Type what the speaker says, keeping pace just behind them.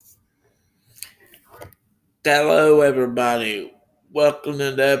Hello, everybody. Welcome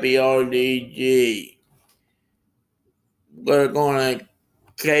to WRDG. We're going to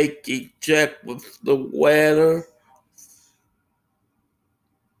take a check with the weather,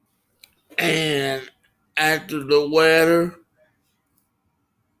 and after the weather,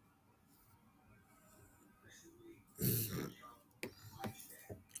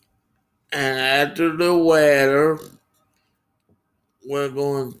 we're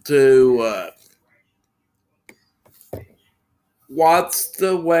going to what's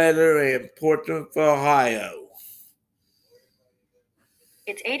the weather in Portland, Ohio?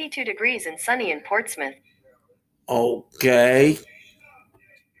 It's 82 degrees and sunny in Portsmouth. Okay.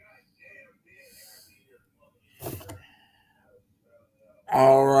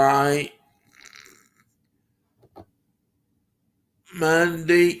 All right.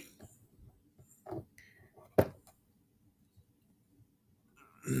 Monday.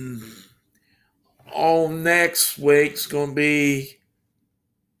 All next week's going to be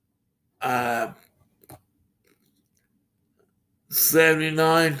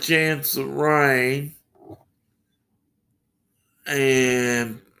 79 chance of rain,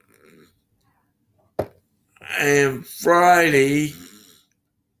 and Friday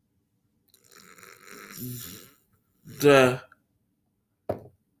the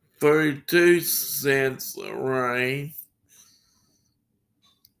 32 cents of rain,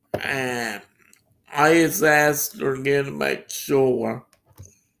 and I just asked her again to make sure.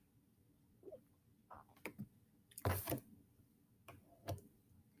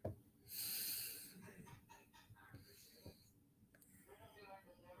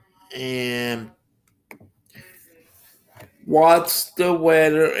 And what's the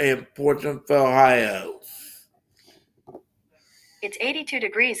weather in Portland, Ohio? It's 82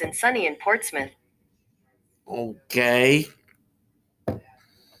 degrees and sunny in Portsmouth. Okay.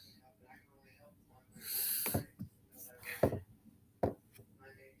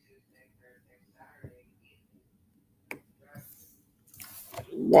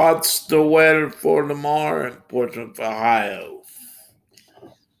 What's the weather for tomorrow in Portland, Ohio?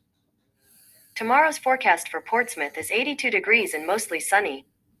 Tomorrow's forecast for Portsmouth is 82 degrees and mostly sunny.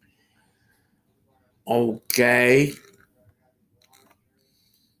 Okay.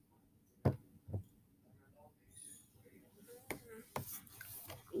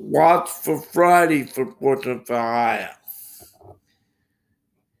 What's for Friday for Portland, Ohio?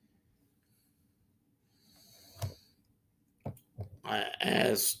 I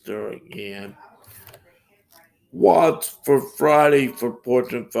asked her again. What's for Friday for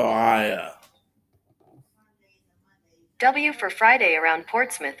Portland, Ohio? W for Friday around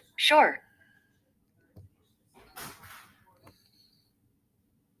Portsmouth, sure.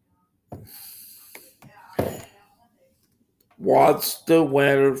 What's the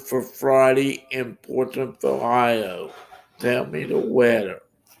weather for Friday in Portland, Ohio? Tell me the weather.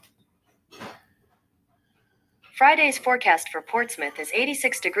 Friday's forecast for Portsmouth is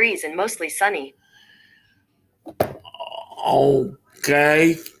 86 degrees and mostly sunny.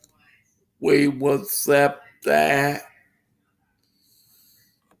 Okay. We will accept that.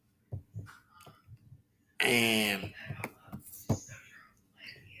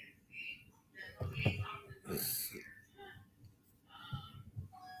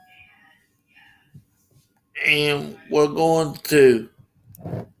 And we're going to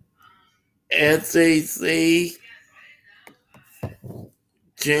SEC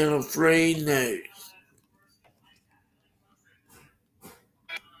Channel 3 News.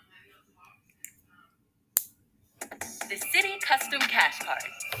 The City Custom Cash Card,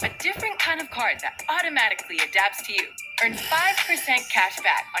 a different kind of card that automatically adapts to you. Earn 5% cash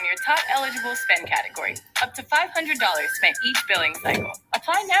back on your top eligible spend category, up to $500 spent each billing cycle.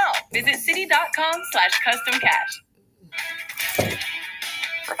 Apply now. Visit city.com/customcash.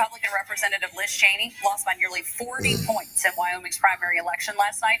 Republican Representative Liz Cheney lost by nearly 40 points in Wyoming's primary election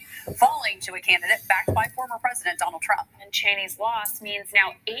last night, falling to a candidate backed by former President Donald Trump. And Cheney's loss means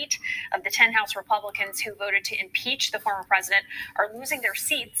now 8 of the 10 House Republicans who voted to impeach the former president are losing their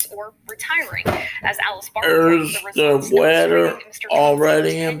seats or retiring. As Alice Barr reports, the weather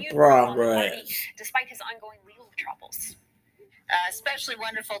already in progress, despite his ongoing legal troubles. Especially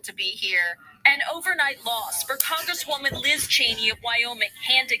wonderful to be here. An overnight loss for Congresswoman Liz Cheney of Wyoming,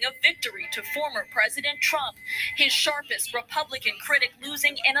 handing a victory to former President Trump, his sharpest Republican critic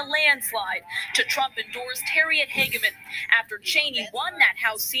losing in a landslide to Trump-endorsed Harriet Hageman after Cheney won that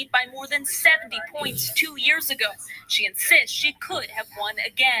House seat by more than 70 points 2 years ago. She insists she could have won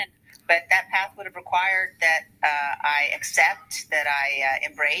again. But that path would have required that I accept, that I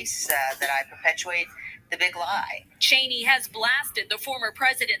embrace, that I perpetuate the big lie. Cheney has blasted the former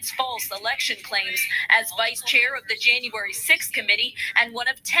president's false election claims. As vice chair of the January 6th committee and one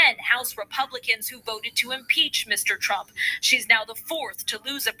of 10 House Republicans who voted to impeach Mr. Trump. She's now the fourth to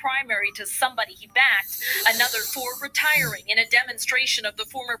lose a primary to somebody he backed, another four retiring in a demonstration of the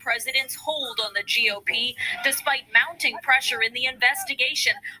former president's hold on the GOP, despite mounting pressure in the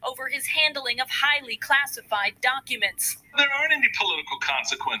investigation over his handling of highly classified documents. There aren't any political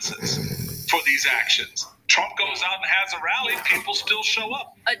consequences for these actions. Trump goes out and has a rally, people still show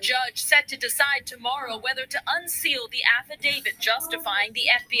up. A judge set to decide tomorrow whether to unseal the affidavit justifying the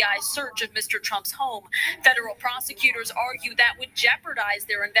FBI's search of Mr. Trump's home. Federal prosecutors argue that would jeopardize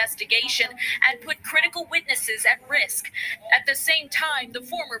their investigation and put critical witnesses at risk. At the same time, the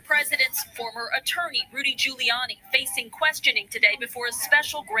former president's former attorney, Rudy Giuliani, facing questioning today before a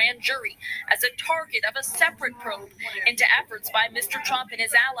special grand jury as a target of a separate probe into efforts by Mr. Trump and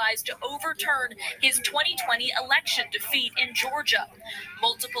his allies to overturn his 2020 election defeat in Georgia.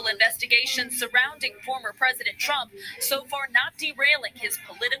 Multiple investigations surrounding former President Trump so far not derailing his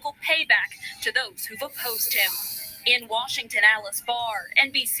political payback to those who've opposed him. In Washington, Alice Barr,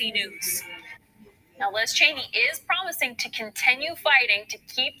 NBC News. Now, Liz Cheney is promising to continue fighting to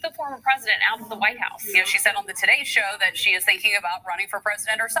keep the former president out of the White House. You know, she said on the Today Show that she is thinking about running for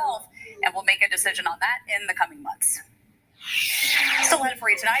president herself and will make a decision on that in the coming months. Still ahead for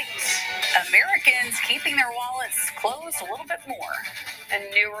you tonight, Americans keeping their wallets closed a little bit more. A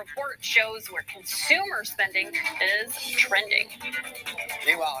new report shows where consumer spending is trending.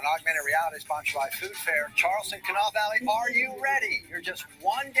 Meanwhile, an augmented reality sponsored by Food Fair, Charleston, Canal Valley, are you ready? You're just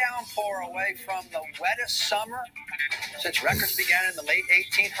one downpour away from the wettest summer since records began in the late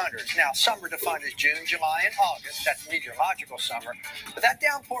 1800s. Now, summer defined as June, July, and August. That's meteorological summer. But that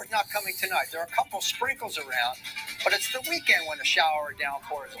downpour is not coming tonight. There are a couple sprinkles around, but it's the weekend when a shower or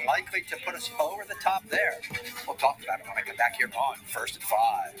downpour is likely to put us over the top there. We'll talk about it when I come back here on First at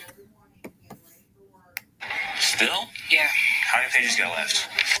 5. Still? Yeah. How many pages got left?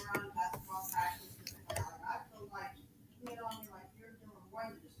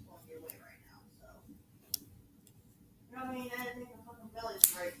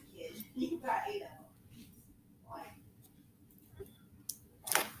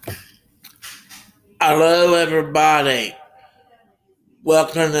 Hello, everybody.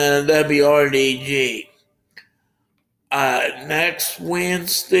 Welcome to WRDG. Next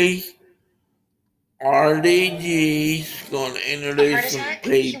Wednesday, RDG's going to introduce some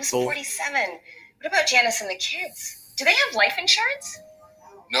people. He was 47. What about Janice and the kids? Do they have life insurance?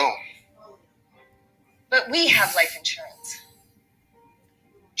 No. But we have life insurance.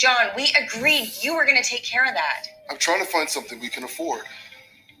 John, we agreed you were going to take care of that. I'm trying to find something we can afford.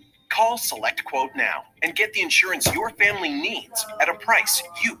 Call Select Quote now and get the insurance your family needs at a price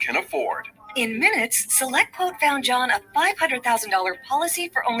you can afford. In minutes, Select Quote found John a $500,000 policy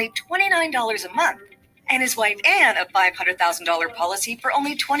for only $29 a month, and his wife Ann a $500,000 policy for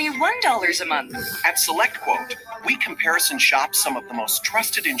only $21 a month. At Select Quote, we comparison shop some of the most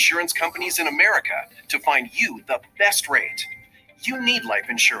trusted insurance companies in America to find you the best rate. You need life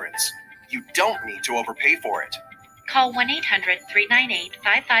insurance. You don't need to overpay for it. Call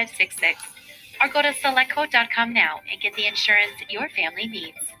 1-800-398-5566 or go to selectquote.com now and get the insurance your family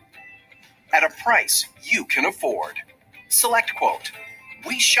needs. At a price you can afford. Select Quote.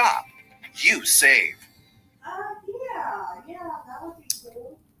 We shop. You save.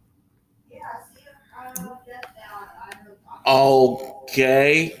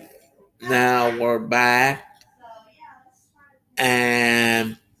 Okay, now we're back,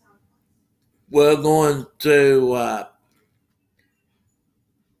 and we're going to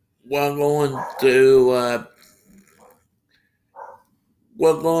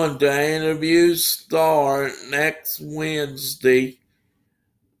interview start next Wednesday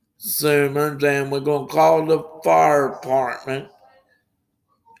sooner. Then we're going to call the fire department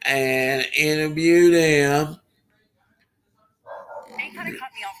and interview them.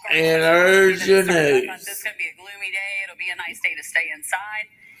 And urgent news. This is going to be a gloomy day. It'll be a nice day to stay inside.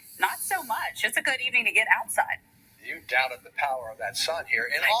 Not so much. It's a good evening to get outside. You doubted the power of that sun here.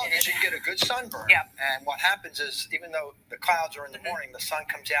 In August, you get a good sunburn. Yeah. And what happens is, even though the clouds are in the morning, the sun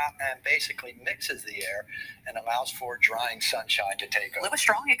comes out and basically mixes the air and allows for drying sunshine to take over. It was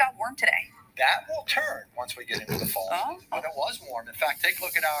strong. It got warm today. That will turn once we get into the fall. But it was warm. In fact, take a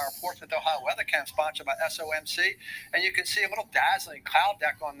look at our Portsmouth, Ohio weather cam sponsored by SOMC, and you can see a little dazzling cloud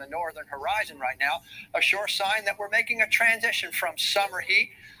deck on the northern horizon right now, a sure sign that we're making a transition from summer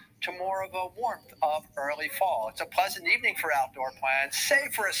heat to more of a warmth of early fall. It's a pleasant evening for outdoor plans,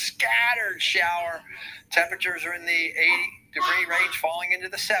 save for a scattered shower. Temperatures are in the degree range falling into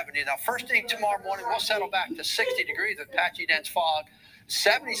the 70s. Now, first thing tomorrow morning, we'll settle back to 60 degrees with patchy dense fog.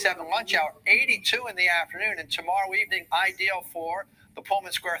 77 lunch hour, 82 in the afternoon, and tomorrow evening ideal for the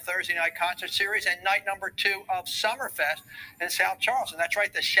Pullman Square Thursday night concert series and night number 2 of Summerfest in South Charleston. That's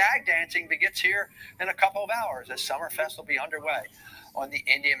right, the shag dancing begins here in a couple of hours as Summerfest will be underway on the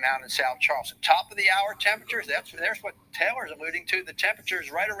Indian Mountain, South Charleston. Top of the hour temperatures, there's what Taylor's alluding to. The temperatures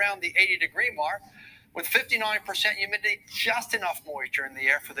right around the 80-degree mark with 59% humidity, just enough moisture in the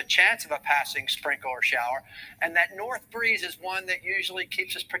air for the chance of a passing sprinkle or shower. And that north breeze is one that usually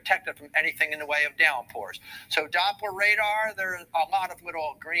keeps us protected from anything in the way of downpours. So Doppler radar, there's a lot of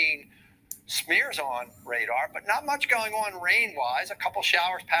little green smears on radar, but not much going on rain-wise. A couple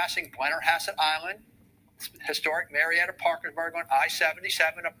showers passing Blennerhassett Island, historic Marietta Parkersburg on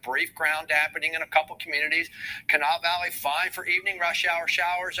I-77, a brief ground dampening in a couple communities. Kanawha Valley, fine for evening rush hour.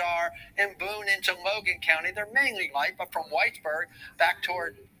 Showers are in Boone into Logan County. They're mainly light, but from Whitesburg back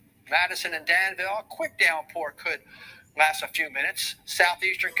toward Madison and Danville, a quick downpour could last a few minutes.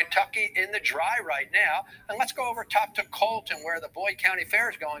 Southeastern Kentucky in the dry right now. And let's go over top to Colton, where the Boyd County Fair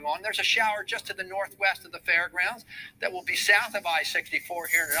is going on. There's a shower just to the northwest of the fairgrounds that will be south of I-64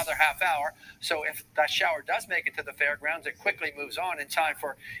 here in another half hour. So if that shower does make it to the fairgrounds, it quickly moves on in time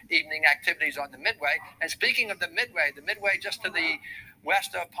for evening activities on the Midway. And speaking of the Midway just to the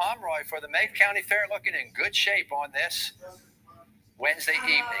west of Pomeroy for the Macon County Fair, looking in good shape on this Wednesday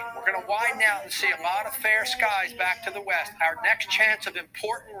evening. We're going to widen out and see a lot of fair skies back to the west. Our next chance of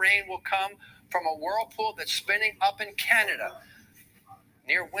important rain will come from a whirlpool that's spinning up in Canada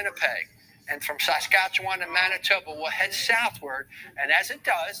near Winnipeg. And from Saskatchewan and Manitoba will head southward. And as it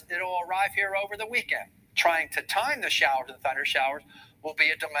does, it'll arrive here over the weekend. Trying to time the showers and thunder showers will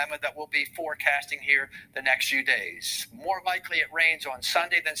be a dilemma that we'll be forecasting here the next few days. More likely it rains on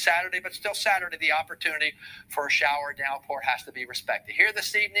Sunday than Saturday, but still Saturday the opportunity for a shower or downpour has to be respected. Here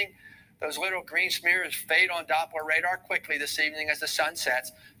this evening, those little green smears fade on Doppler radar quickly this evening as the sun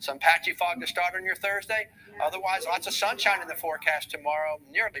sets. Some patchy fog to start on your Thursday. Otherwise, lots of sunshine in the forecast tomorrow.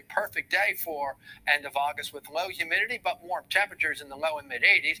 Nearly perfect day for end of August with low humidity, but warm temperatures in the low and mid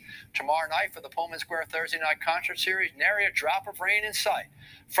 80s. Tomorrow night for the Pullman Square Thursday night concert series, nary a drop of rain in sight.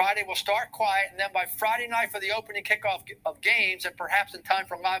 Friday will start quiet, and then by Friday night for the opening kickoff of games, and perhaps in time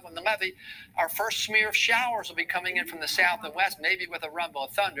for Live on the Levee, our first smear of showers will be coming in from the south and west, maybe with a rumble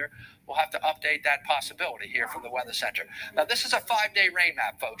of thunder. We'll have to update that possibility here from the Weather Center. Now, this is a 5-day rain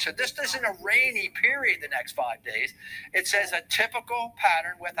map, folks. So this isn't a rainy period the next 5 days. It says a typical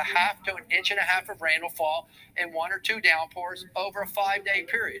pattern with a half to an inch and a half of rain will fall in 1 or 2 downpours over a 5-day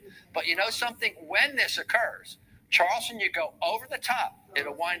period. But you know something? When this occurs, Charleston, you go over the top.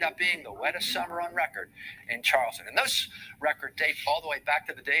 It'll wind up being the wettest summer on record in Charleston. And those record date all the way back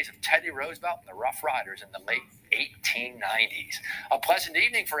to the days of Teddy Roosevelt and the Rough Riders in the late 1890s. A pleasant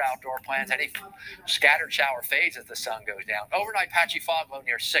evening for outdoor plans. Any scattered shower fades as the sun goes down. Overnight patchy fog low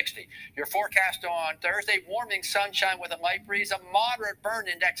near 60. Your forecast on Thursday, warming sunshine with a light breeze. A moderate burn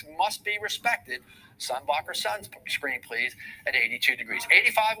index must be respected. Sunblock or sunscreen, please, at 82 degrees.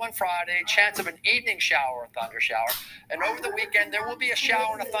 85 on Friday, chance of an evening shower or thunder shower. And over the weekend, there will be a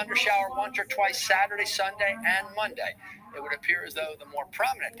shower and a thunder shower once or twice Saturday, Sunday, and Monday. It would appear as though the more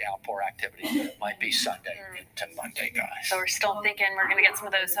prominent downpour activity might be Sunday into Monday, guys. So we're still thinking we're going to get some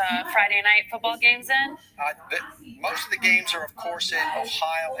of those Friday night football games in? Most of the games are, of course, in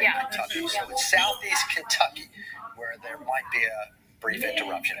Ohio and Kentucky. So it's southeast Kentucky where there might be a brief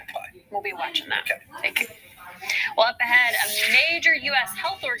interruption in play. We'll be watching that. Okay. Thank you. Well, up ahead, a major U.S.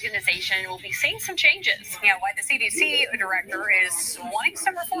 health organization will be seeing some changes. Yeah, why the CDC director is wanting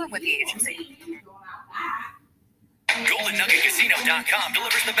some reform with the agency. GoldenNuggetCasino.com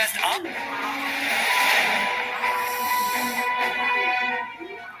delivers the best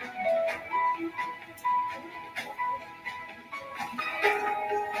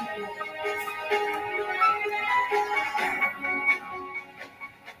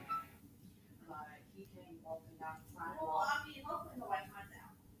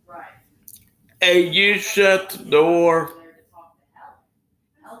Hey, you shut the door.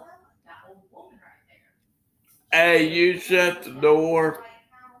 Hey, you shut the door.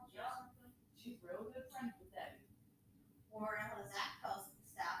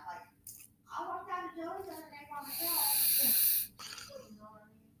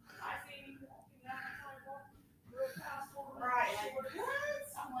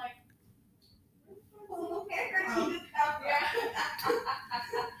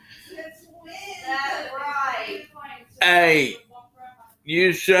 Hey,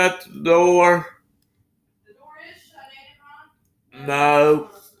 you shut the door. The door is shut, ain't it, Ron? No.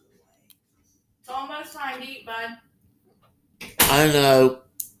 It's almost time to eat, bud. I know.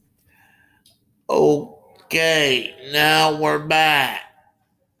 Okay, now we're back.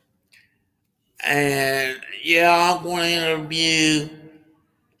 And yeah, I'm going to interview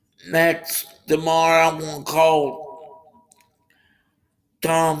tomorrow. I'm going to call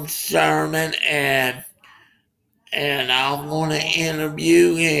Tom Sherman and I'm going to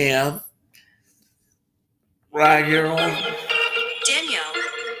interview him right here on Danielle.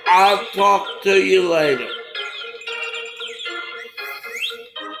 I'll talk to you later.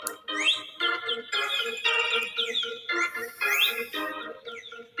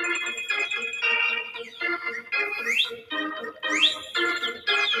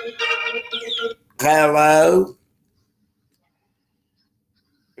 Hello?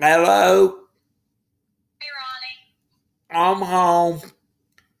 Hello? Hey, Ronnie. I'm home. Can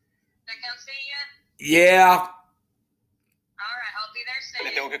I come see you? Yeah. All right, I'll be there soon.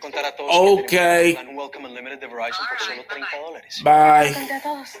 Le tengo que contar a todos Okay. que tenemos un Welcome Unlimited de Verizon por solo $30. Bye. Conté a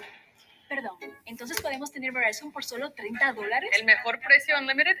todos. Perdón, ¿entonces podemos tener Verizon por solo $30? El mejor precio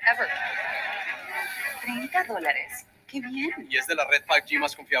Unlimited ever. $30. ¡Qué bien! Y es de la red 5G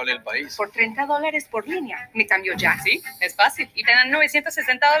más confiable del país. Por $30 por línea. Me cambió ya. Sí, es fácil. Y te dan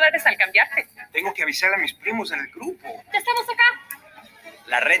 $960 al cambiarte. Tengo que avisar a mis primos en el grupo. ¡Ya estamos acá!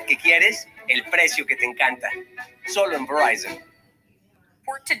 La red que quieres, el precio que te encanta. Solo en Verizon.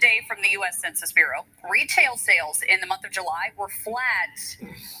 Report today from the U.S. Census Bureau. Retail sales in the month of July were flat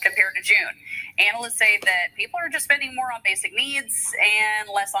compared to June. Analysts say that people are just spending more on basic needs and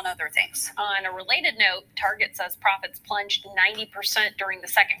less on other things. On a related note, Target says profits plunged 90% during the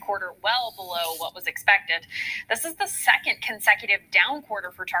second quarter, well below what was expected. This is the second consecutive down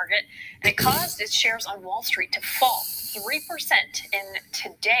quarter for Target, and it caused its shares on Wall Street to fall 3% in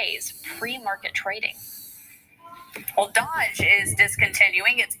today's pre-market trading. Well, Dodge is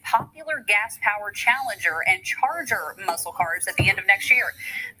discontinuing its popular gas-powered Challenger and Charger muscle cars at the end of next year.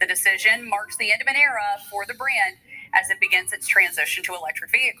 The decision marks the end of an era for the brand as it begins its transition to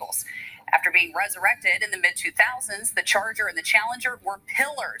electric vehicles. After being resurrected in the mid-2000s, the Charger and the Challenger were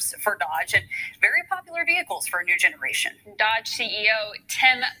pillars for Dodge and very popular vehicles for a new generation. Dodge CEO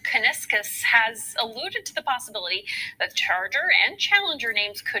Tim Kuniskis has alluded to the possibility that Charger and Challenger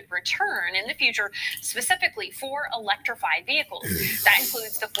names could return in the future, specifically for electrified vehicles. That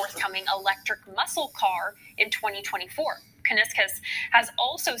includes the forthcoming electric muscle car in 2024. Kuniskis has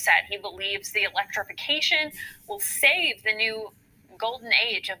also said he believes the electrification will save the new golden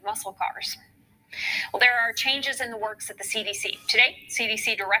age of muscle cars. Well, there are changes in the works at the CDC. Today,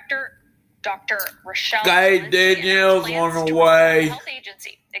 CDC Director Dr. Rochelle Danielle's on the way. Health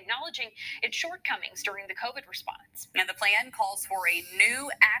Agency, acknowledging its shortcomings during the COVID response. And the plan calls for a new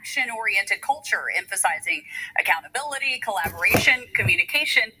action-oriented culture, emphasizing accountability, collaboration,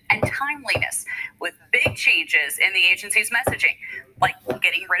 communication, and timeliness, with big changes in the agency's messaging, like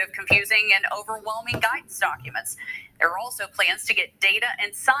getting rid of confusing and overwhelming guidance documents. There are also plans to get data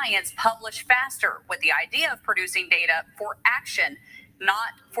and science published faster, with the idea of producing data for action,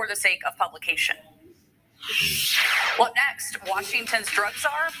 not for the sake of publication. Well, up next, Washington's drug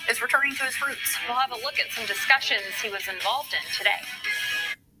czar is returning to his roots. We'll have a look at some discussions he was involved in today.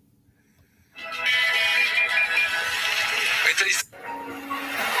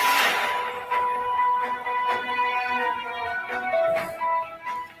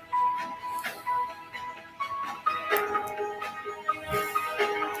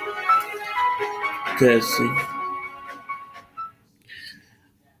 Tessie.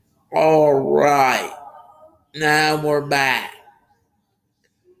 All right. Now we're back.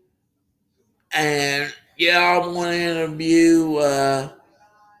 And yeah, I want to interview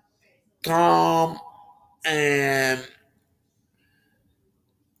Tom and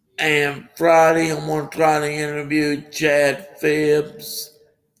Friday. I'm going to try to interview Chad Phibbs.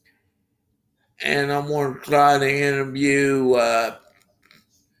 And I'm going to try to interview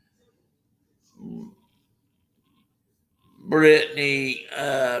Brittany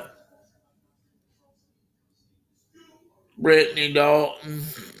Dalton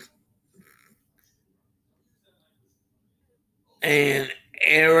and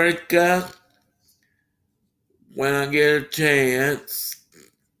Erica when I get a chance.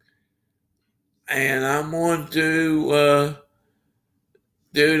 And I'm going to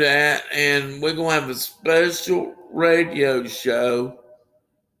do that, and we're going to have a special radio show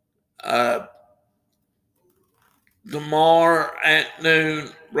tomorrow at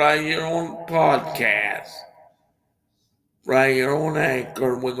noon right here on the podcast. Right here on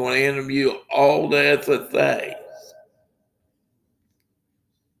Anchor. We're going to interview all the FFAs.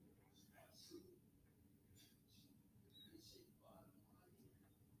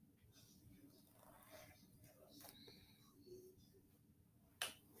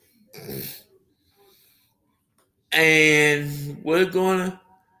 and we're gonna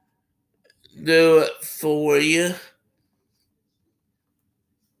do it for you.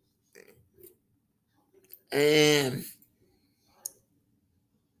 And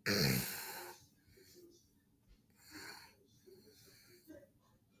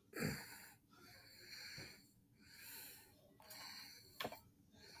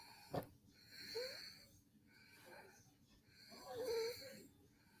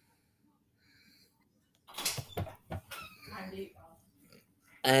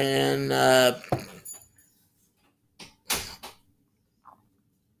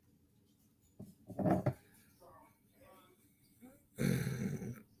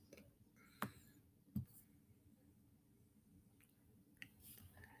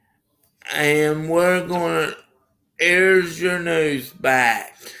and we're gonna here's your news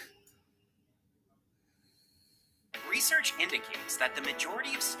back. Research indicates that the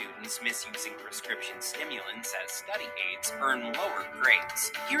majority of students misusing prescription stimulants as study aids earn lower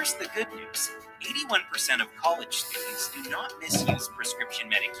grades. Here's the good news. 81% of college students do not misuse prescription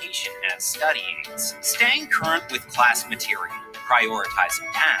medication as study aids. Staying current with class material,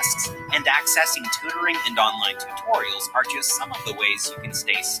 prioritizing tasks, and accessing tutoring and online tutorials are just some of the ways you can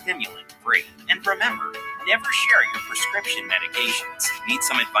stay stimulant-free. And remember, never share your prescription medications. Need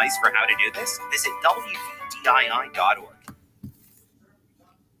some advice for how to do this? Visit wvdii.org.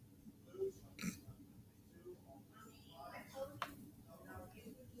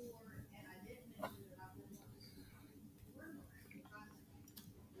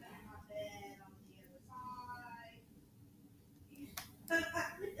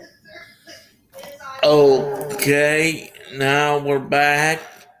 Okay, now we're back,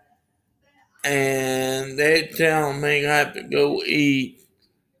 and they're telling me I have to go eat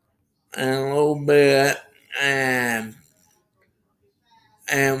in a little bit, and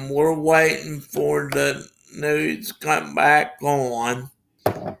we're waiting for the news to come back on,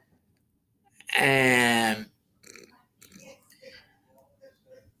 and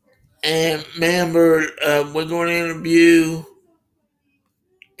remember, we're going to interview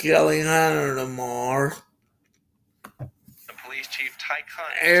Kelly Hunter tomorrow. The police chief Ty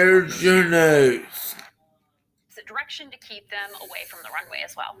Hunt. Here's your news. It's a direction to keep them away from the runway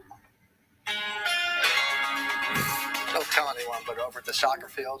as well. Don't tell anyone, but over at the soccer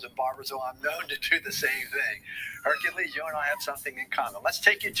fields in Barboursville, I'm known to do the same thing. Hercules, you and I have something in common. Let's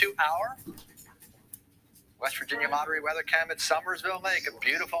take you to our West Virginia Lottery weather cam at Summersville Lake. A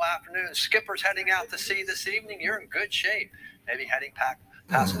beautiful afternoon. Skippers heading out to sea this evening. You're in good shape. Maybe heading past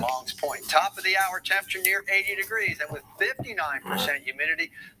Long's Point. Top of the hour temperature near 80 degrees. And with 59% humidity,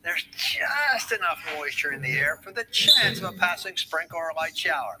 there's just enough moisture in the air for the chance of a passing sprinkle or a light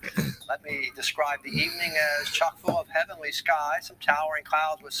shower. Let me describe the evening as chock full of heavenly skies, some towering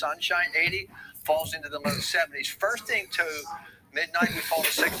clouds with sunshine. 80 falls into the low 70s. First thing to midnight, we fall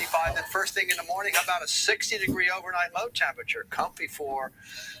to 65. Then first thing in the morning, how about a 60-degree overnight low temperature? Comfy for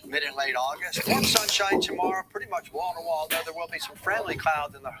mid and late August. Warm sunshine tomorrow, pretty much wall-to-wall, though there will be some friendly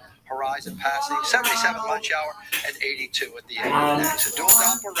clouds in the horizon passing. 77 lunch hour and 82 at the end of the day. So dual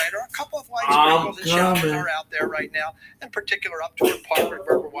Doppler radar. A couple of light sprinkles and showers are out there right now, in particular up toward Parkwood,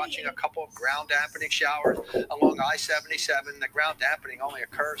 where we're watching a couple of ground dampening showers along I-77. The ground dampening only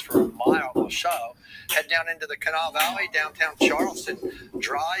occurs for a mile or so. Head down into the Canal Valley, downtown Charleston.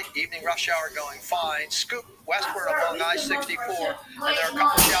 Dry, evening rush hour going fine. Scoop westward along I-64. And there are a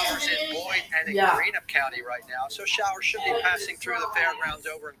couple showers in Boyd and in Greenup County right now. So showers should be passing through the fairgrounds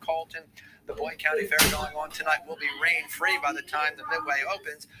over in Colton. The Boyd County Fair going on tonight will be rain-free by the time the Midway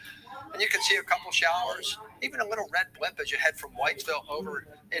opens. And you can see a couple showers, even a little red blip as you head from Whitesville over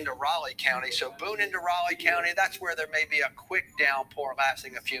into Raleigh County. So Boone into Raleigh County, that's where there may be a quick downpour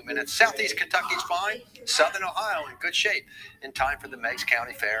lasting a few minutes. Southeast Kentucky's fine. Southern Ohio in good shape in time for the Meigs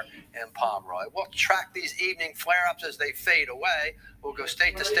County Fair in Pomeroy. We'll track these evening flare-ups as they fade away. We'll go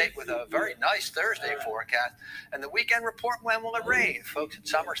state to state with a very nice Thursday forecast. And the weekend report, when will it rain? Folks at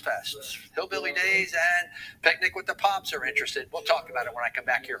Summerfest, Hillbilly Days, and Picnic with the Pops are interested. We'll talk about it when I come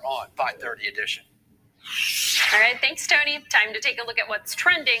back here on 5:30 edition. All right, thanks, Tony. Time to take a look at what's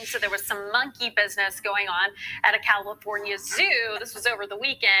trending. So there was some monkey business going on at a California zoo. This was over the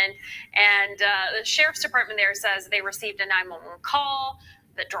weekend, and the sheriff's department there says they received a 911 call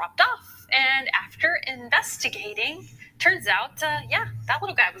that dropped off. And after investigating, turns out, that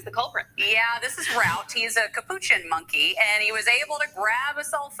little guy was the culprit. Yeah, this is Route. He's a capuchin monkey, and he was able to grab a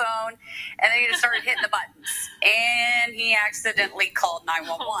cell phone, and then he just started hitting the buttons. And he accidentally called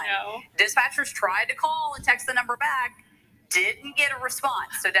 911. Oh, no. Dispatchers tried to call and text the number back, didn't get a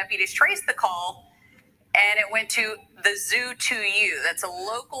response. So deputies traced the call, and it went to the Zoo to You. That's a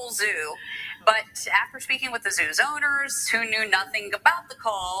local zoo. But after speaking with the zoo's owners, who knew nothing about the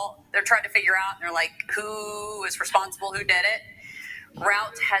call, they're trying to figure out, and they're like, who is responsible, who did it?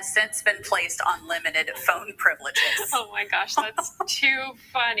 Route has since been placed on limited phone privileges. Oh my gosh, that's too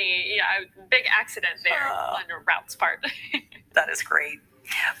funny. Yeah, big accident there on Route's part. That is great.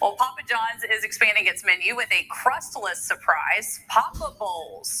 Well, Papa John's is expanding its menu with a crustless surprise, Papa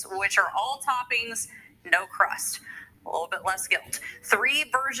Bowls, which are all toppings, no crust. A little bit less guilt. 3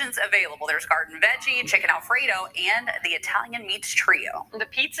 versions available. There's garden veggie, chicken Alfredo, and the Italian meats trio. The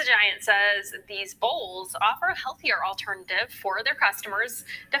pizza giant says these bowls offer a healthier alternative for their customers.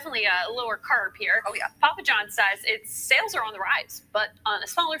 Definitely a lower carb here. Oh, yeah. Papa John says its sales are on the rise, but on a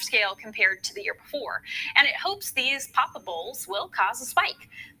smaller scale compared to the year before. And it hopes these Papa Bowls will cause a spike.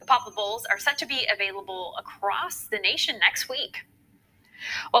 The Papa Bowls are set to be available across the nation next week.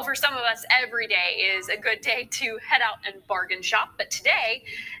 Well, for some of us, every day is a good day to head out and bargain shop. But today,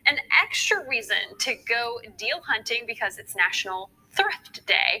 an extra reason to go deal hunting because it's National Thrift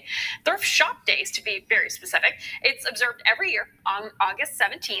Day. Thrift Shop Days, to be very specific. It's observed every year on August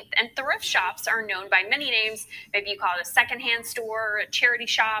 17th, and thrift shops are known by many names. Maybe you call it a secondhand store, a charity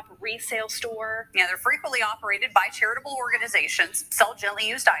shop, resale store. Yeah, they're frequently operated by charitable organizations, sell gently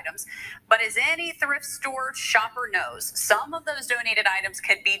used items. But as any thrift store shopper knows, some of those donated items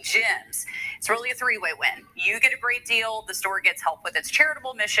could be gems. It's really a 3-way win. You get a great deal, the store gets help with its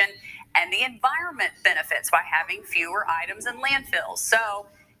charitable mission, and the environment benefits by having fewer items in landfills. So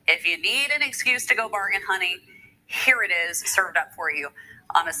if you need an excuse to go bargain hunting, here it is, served up for you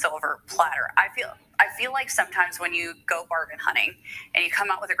on a silver platter. I feel like sometimes when you go bargain hunting and you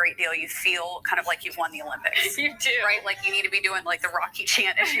come out with a great deal, you feel kind of like you've won the Olympics. You do. Right? Like you need to be doing like the Rocky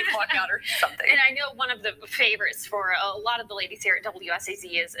chant as you walk out or something. And I know one of the favorites for a lot of the ladies here at WSAZ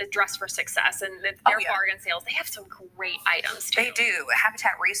is Dress for Success, and their bargain sales. They have some great items too. They do.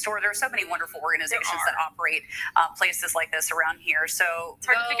 Habitat Restore. There are so many wonderful organizations that operate places like this around here. So it's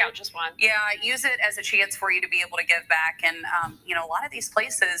hard to pick out just one. Yeah, use it as a chance for you to be able to give back. And a lot of these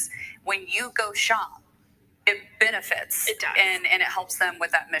places, when you go shop, it benefits. It does. And it helps them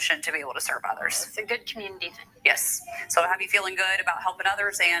with that mission to be able to serve others. It's a good community thing. Yes. So have you feeling good about helping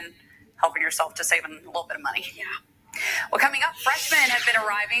others and helping yourself to saving a little bit of money? Yeah. Well, coming up, freshmen have been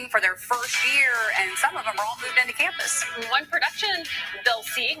arriving for their first year, and some of them are all moved into campus. One production they'll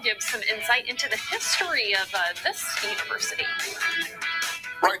see gives some insight into the history of this university.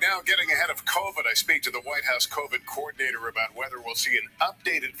 Right now, getting ahead of COVID, I speak to the White House COVID coordinator about whether we'll see an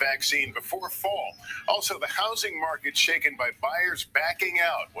updated vaccine before fall. Also, the housing market shaken by buyers backing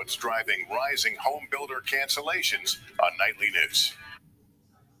out. What's driving rising home builder cancellations on Nightly News.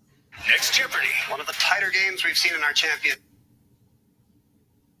 Next Jeopardy! One of the tighter games we've seen in our champion.